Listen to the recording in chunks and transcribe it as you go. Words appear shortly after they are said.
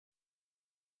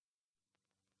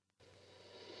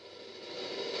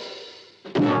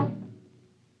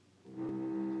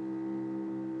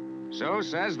So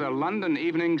says the London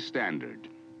Evening Standard.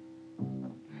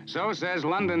 So says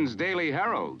London's Daily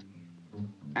Herald.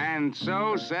 And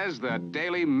so says the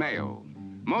Daily Mail.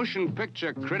 Motion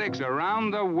picture critics around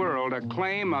the world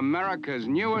acclaim America's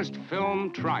newest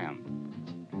film triumph.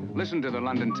 Listen to the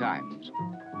London Times.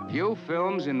 Few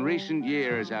films in recent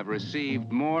years have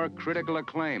received more critical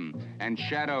acclaim, and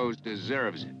Shadows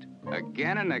deserves it.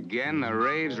 Again and again, the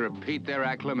raves repeat their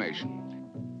acclamation.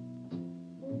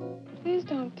 Please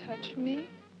don't touch me.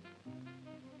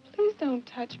 Please don't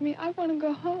touch me. I want to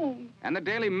go home. And the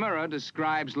Daily Mirror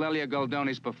describes Lelia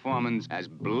Goldoni's performance as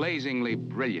blazingly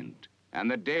brilliant. And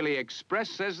the Daily Express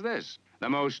says this: the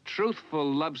most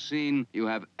truthful love scene you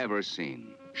have ever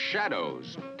seen.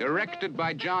 Shadows, directed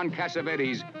by John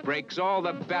Cassavetes, breaks all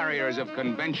the barriers of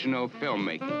conventional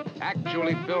filmmaking.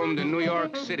 Actually filmed in New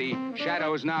York City,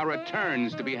 Shadows now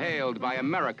returns to be hailed by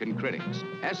American critics.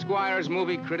 Esquire's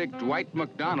movie critic Dwight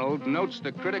MacDonald notes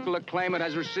the critical acclaim it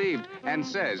has received and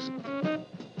says,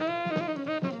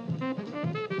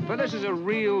 "For this is a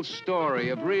real story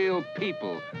of real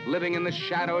people living in the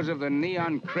shadows of the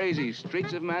neon-crazy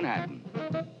streets of Manhattan."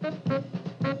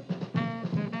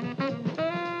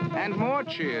 And more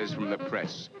cheers from the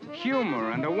press.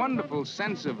 Humor and a wonderful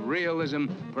sense of realism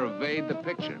pervade the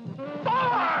picture.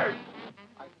 Bart!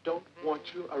 I don't want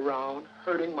you around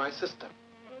hurting my sister.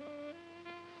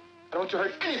 I don't want you to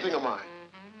hurt anything of mine.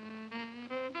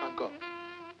 Now go.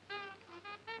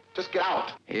 Just get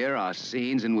out. Here are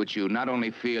scenes in which you not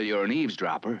only feel you're an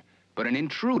eavesdropper, but an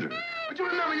intruder. But you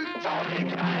remember, you told me to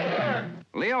get out of here!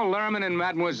 Leo Lerman in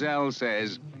Mademoiselle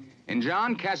says, in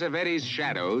John Cassavetes'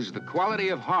 Shadows, the quality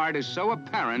of heart is so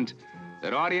apparent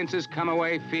that audiences come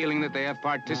away feeling that they have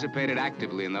participated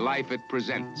actively in the life it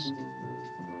presents.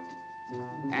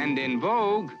 And in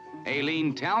Vogue,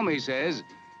 Aileen Talmy says,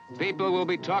 people will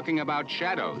be talking about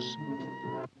Shadows.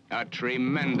 A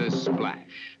tremendous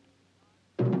splash.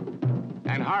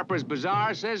 And Harper's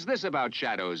Bazaar says this about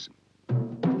Shadows: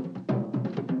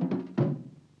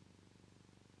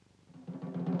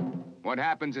 what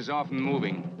happens is often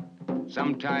moving,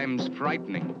 sometimes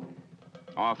frightening,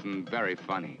 often very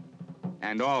funny,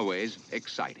 and always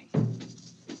exciting.